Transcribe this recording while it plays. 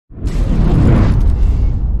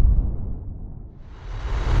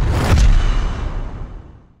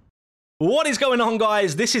What is going on,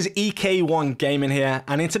 guys? This is EK1 Gaming here,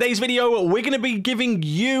 and in today's video we're going to be giving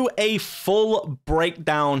you a full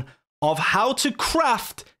breakdown of how to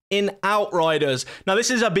craft in Outriders. Now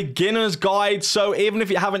this is a beginner's guide, so even if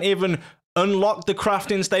you haven't even unlocked the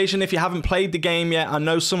crafting station, if you haven't played the game yet, I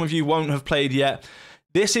know some of you won't have played yet,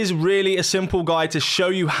 this is really a simple guide to show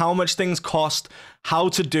you how much things cost, how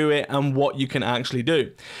to do it, and what you can actually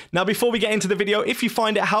do. Now, before we get into the video, if you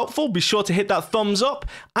find it helpful, be sure to hit that thumbs up.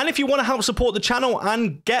 And if you want to help support the channel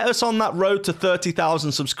and get us on that road to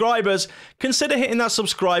 30,000 subscribers, consider hitting that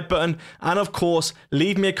subscribe button. And of course,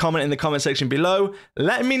 leave me a comment in the comment section below.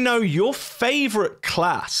 Let me know your favorite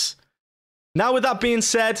class. Now, with that being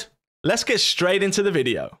said, let's get straight into the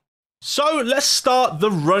video. So let's start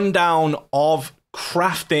the rundown of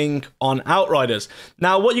crafting on Outriders.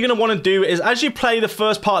 Now what you're going to want to do is, as you play the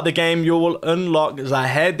first part of the game, you will unlock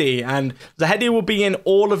Zahedi, and Zahedi will be in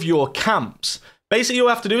all of your camps. Basically, all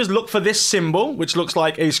you have to do is look for this symbol, which looks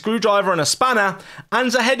like a screwdriver and a spanner,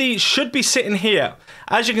 and Zahedi should be sitting here.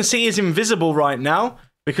 As you can see, he's invisible right now,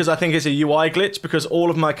 because I think it's a UI glitch, because all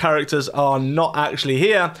of my characters are not actually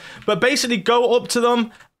here. But basically, go up to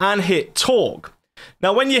them and hit talk.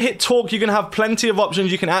 Now, when you hit talk, you're going to have plenty of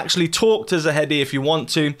options. You can actually talk to Zahedi if you want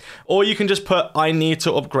to, or you can just put, I need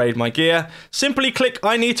to upgrade my gear. Simply click,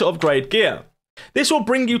 I need to upgrade gear. This will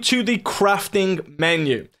bring you to the crafting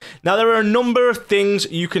menu. Now, there are a number of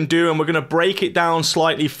things you can do, and we're going to break it down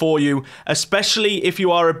slightly for you, especially if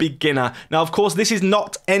you are a beginner. Now, of course, this is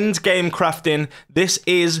not end game crafting. This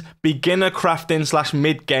is beginner crafting /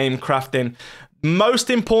 mid game crafting. Most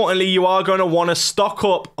importantly, you are going to want to stock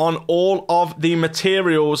up on all of the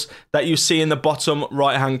materials that you see in the bottom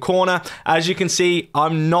right-hand corner. As you can see,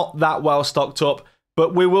 I'm not that well stocked up,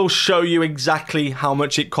 but we will show you exactly how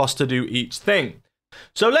much it costs to do each thing.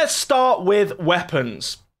 So let's start with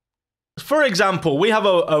weapons. For example, we have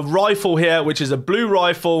a rifle here, which is a blue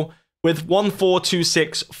rifle with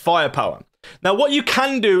 1426 firepower. Now, what you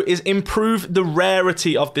can do is improve the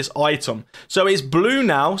rarity of this item. So it's blue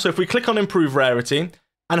now. So if we click on improve rarity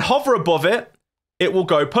and hover above it, it will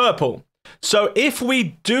go purple. So if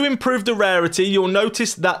we do improve the rarity, you'll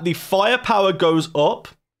notice that the firepower goes up,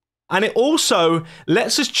 and it also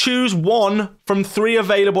lets us choose one from 3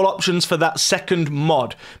 available options for that second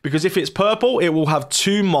mod. Because if it's purple, it will have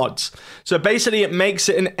 2 mods. So basically it makes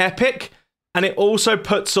it an epic, and it also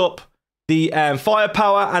puts up the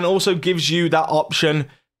firepower, and also gives you that option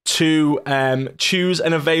to choose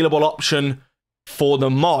an available option for the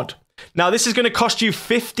mod. Now, this is going to cost you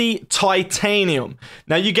 50 titanium.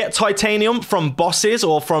 Now, you get titanium from bosses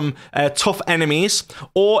or from tough enemies,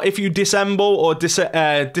 or if you disassemble or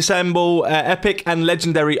disassemble epic and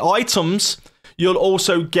legendary items, you'll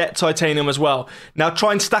also get titanium as well. Now,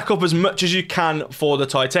 try and stack up as much as you can for the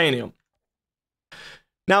titanium.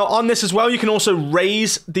 Now, on this as well, you can also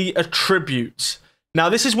raise the attributes. Now,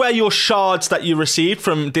 this is where your shards that you received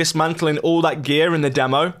from dismantling all that gear in the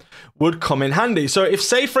demo would come in handy. So if,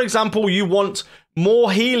 say, for example, you want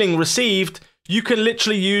more healing received, you can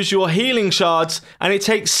literally use your healing shards, and it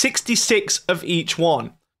takes 66 of each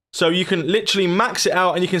one. So you can literally max it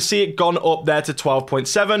out, and you can see it gone up there to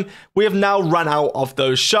 12.7. We have now run out of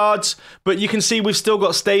those shards, but you can see we've still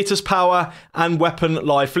got status power and weapon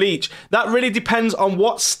life leech. That really depends on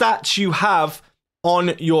what stats you have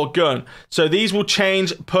on your gun. So these will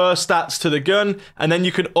change per stats to the gun, and then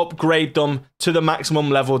you can upgrade them to the maximum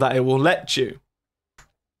level that it will let you.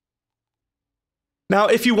 Now,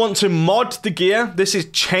 if you want to mod the gear, this is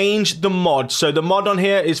change the mod. So the mod on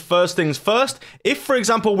here is first things first. If, for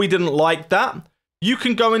example, we didn't like that, you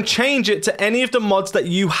can go and change it to any of the mods that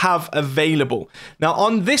you have available. Now,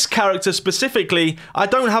 on this character specifically, I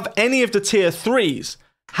don't have any of the tier 3s.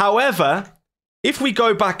 However, if we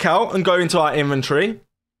go back out and go into our inventory,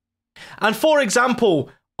 and for example,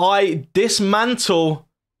 I dismantle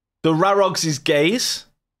the Rarog's gaze.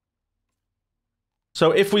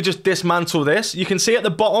 So if we just dismantle this, you can see at the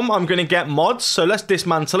bottom, I'm going to get mods. So let's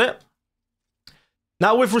dismantle it.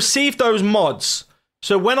 Now we've received those mods.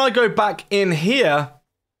 So when I go back in here,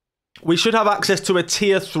 we should have access to a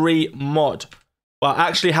tier 3 mod. Well,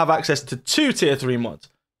 actually have access to 2 tier 3 mods.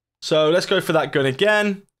 So let's go for that gun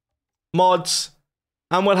again. Mods.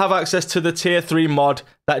 And we'll have access to the tier 3 mod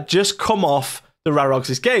that just come off the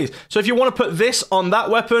Rarog's gaze. So if you want to put this on that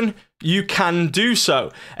weapon, you can do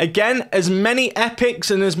so. Again, as many epics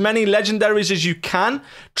and as many legendaries as you can,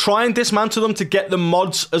 try and dismantle them to get the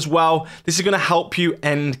mods as well. This is going to help you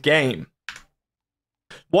end game.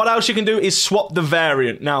 What else you can do is swap the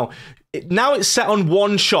variant. Now it's set on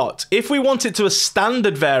 1 shot. If we want it to a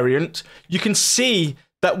standard variant, you can see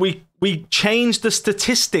that we change the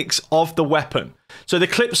statistics of the weapon. So the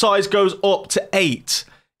clip size goes up to 8.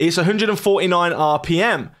 It's 149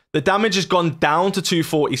 RPM. The damage has gone down to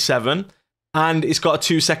 247. And it's got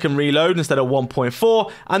a 2-second reload instead of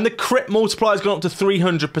 1.4. And the crit multiplier has gone up to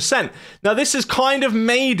 300%. Now, this has kind of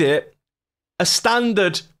made it a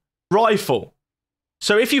standard rifle.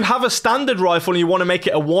 So if you have a standard rifle and you want to make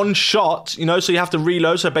it a one-shot, you know, so you have to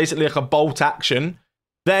reload, so basically like a bolt action,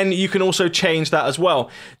 then you can also change that as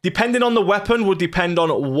well. Depending on the weapon will depend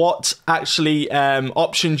on what actually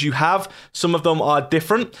options you have. Some of them are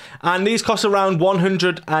different. And these cost around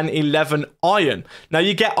 111 iron. Now,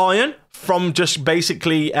 you get iron from just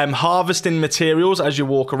basically harvesting materials as you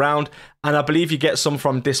walk around. And I believe you get some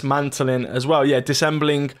from dismantling as well. Yeah,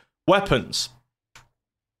 disassembling weapons.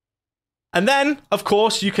 And then, of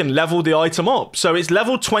course, you can level the item up. So it's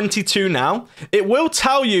level 22 now. It will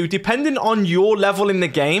tell you, depending on your level in the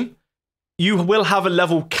game, you will have a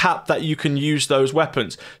level cap that you can use those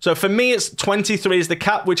weapons. So for me, it's 23 is the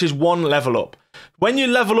cap, which is 1 level up. When you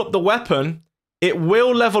level up the weapon, it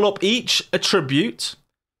will level up each attribute,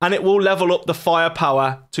 and it will level up the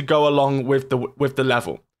firepower to go along with the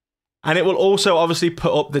level. And it will also obviously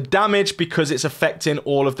put up the damage because it's affecting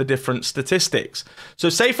all of the different statistics. So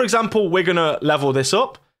say, for example, we're going to level this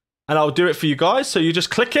up, and I'll do it for you guys. So you just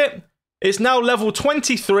click it. It's now level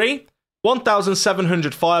 23,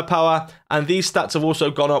 1,700 firepower, and these stats have also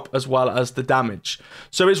gone up as well as the damage.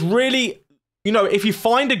 So it's really, you know, if you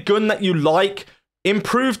find a gun that you like,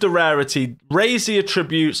 improve the rarity, raise the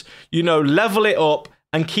attributes, you know, level it up,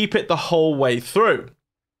 and keep it the whole way through.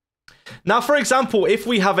 Now, for example, if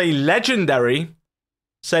we have a legendary,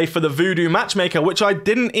 say for the Voodoo Matchmaker, which I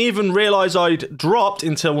didn't even realize I'd dropped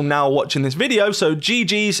until now watching this video. So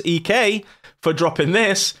GG's EK for dropping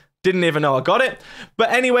this. Didn't even know I got it.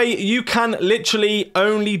 But anyway, you can literally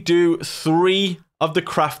only do 3 of the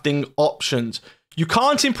crafting options. You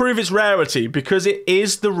can't improve its rarity because it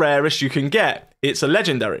is the rarest you can get. It's a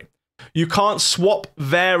legendary. You can't swap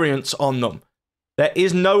variants on them. There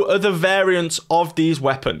is no other variants of these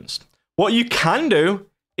weapons. What you can do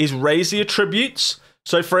is raise the attributes.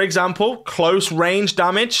 So for example, close range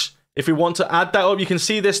damage. If we want to add that up, you can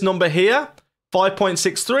see this number here,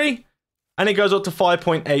 5.63, and it goes up to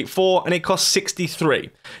 5.84, and it costs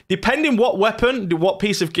 63. Depending what weapon, what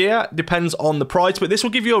piece of gear, depends on the price, but this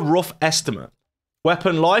will give you a rough estimate.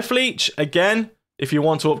 Weapon life leech, again, if you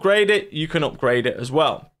want to upgrade it, you can upgrade it as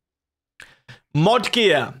well. Mod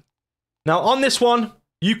gear. Now on this one,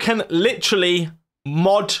 you can literally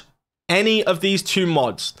mod any of these 2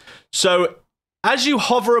 mods. So as you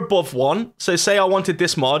hover above one, so say I wanted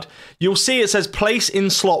this mod, you'll see it says place in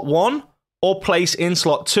slot 1 or place in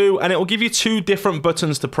slot 2, and it will give you 2 different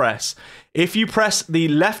buttons to press. If you press the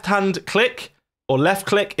left hand click or left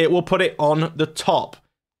click, it will put it on the top.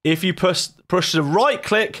 If you push the right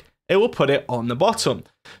click, it will put it on the bottom.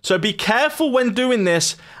 So be careful when doing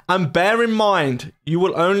this, and bear in mind, you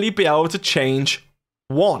will only be able to change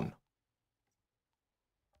 1.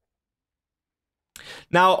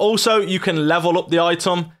 Now, also, you can level up the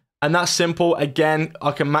item, and that's simple. Again,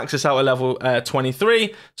 I can max this out at level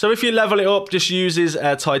 23. So if you level it up, just uses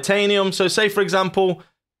titanium. So say, for example,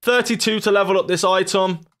 32 to level up this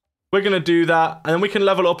item. We're going to do that, and then we can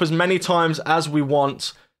level it up as many times as we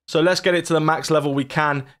want. So let's get it to the max level we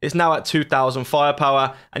can. It's now at 2,000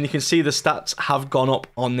 firepower, and you can see the stats have gone up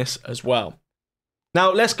on this as well.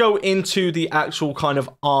 Now, let's go into the actual kind of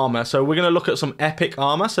armor. So we're going to look at some epic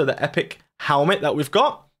armor. So the epic helmet that we've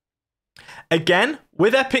got. Again,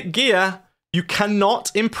 with epic gear, you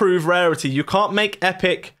cannot improve rarity. You can't make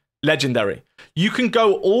epic legendary. You can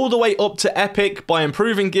go all the way up to epic by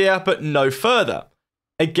improving gear, but no further.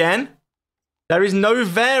 Again, there is no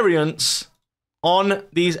variance on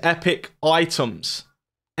these epic items.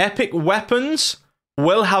 Epic weapons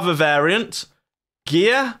will have a variant.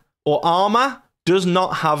 Gear or armor does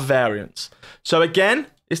not have variants. So again,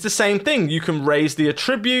 it's the same thing. You can raise the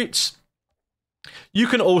attributes. You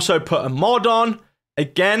can also put a mod on,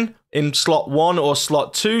 again, in slot 1 or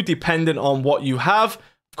slot 2, depending on what you have.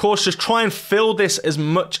 Of course, just try and fill this as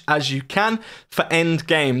much as you can for end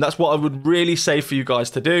game. That's what I would really say for you guys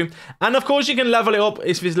to do. And of course, you can level it up.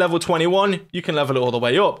 If it's level 21, you can level it all the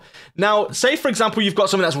way up. Now, say, for example, you've got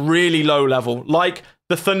something that's really low level, like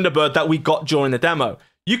the Thunderbird that we got during the demo.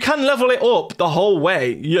 You can level it up the whole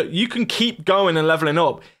way. You can keep going and leveling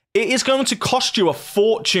up. It is going to cost you a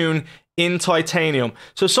fortune in titanium.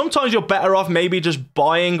 So sometimes you're better off maybe just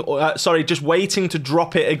buying, just waiting to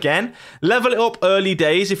drop it again. Level it up early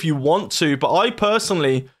days if you want to, but I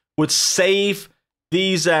personally would save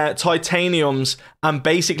these titaniums and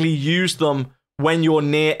basically use them when you're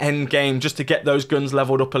near end game just to get those guns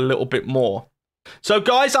leveled up a little bit more. So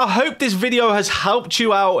guys, I hope this video has helped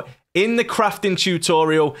you out in the crafting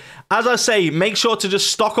tutorial. As I say, make sure to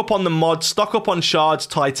just stock up on the mods, stock up on shards,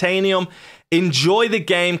 titanium, enjoy the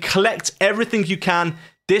game, collect everything you can,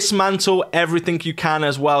 dismantle everything you can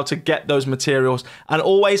as well to get those materials, and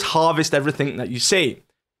always harvest everything that you see.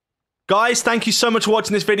 Guys, thank you so much for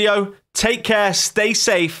watching this video. Take care, stay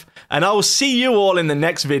safe, and I will see you all in the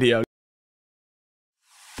next video.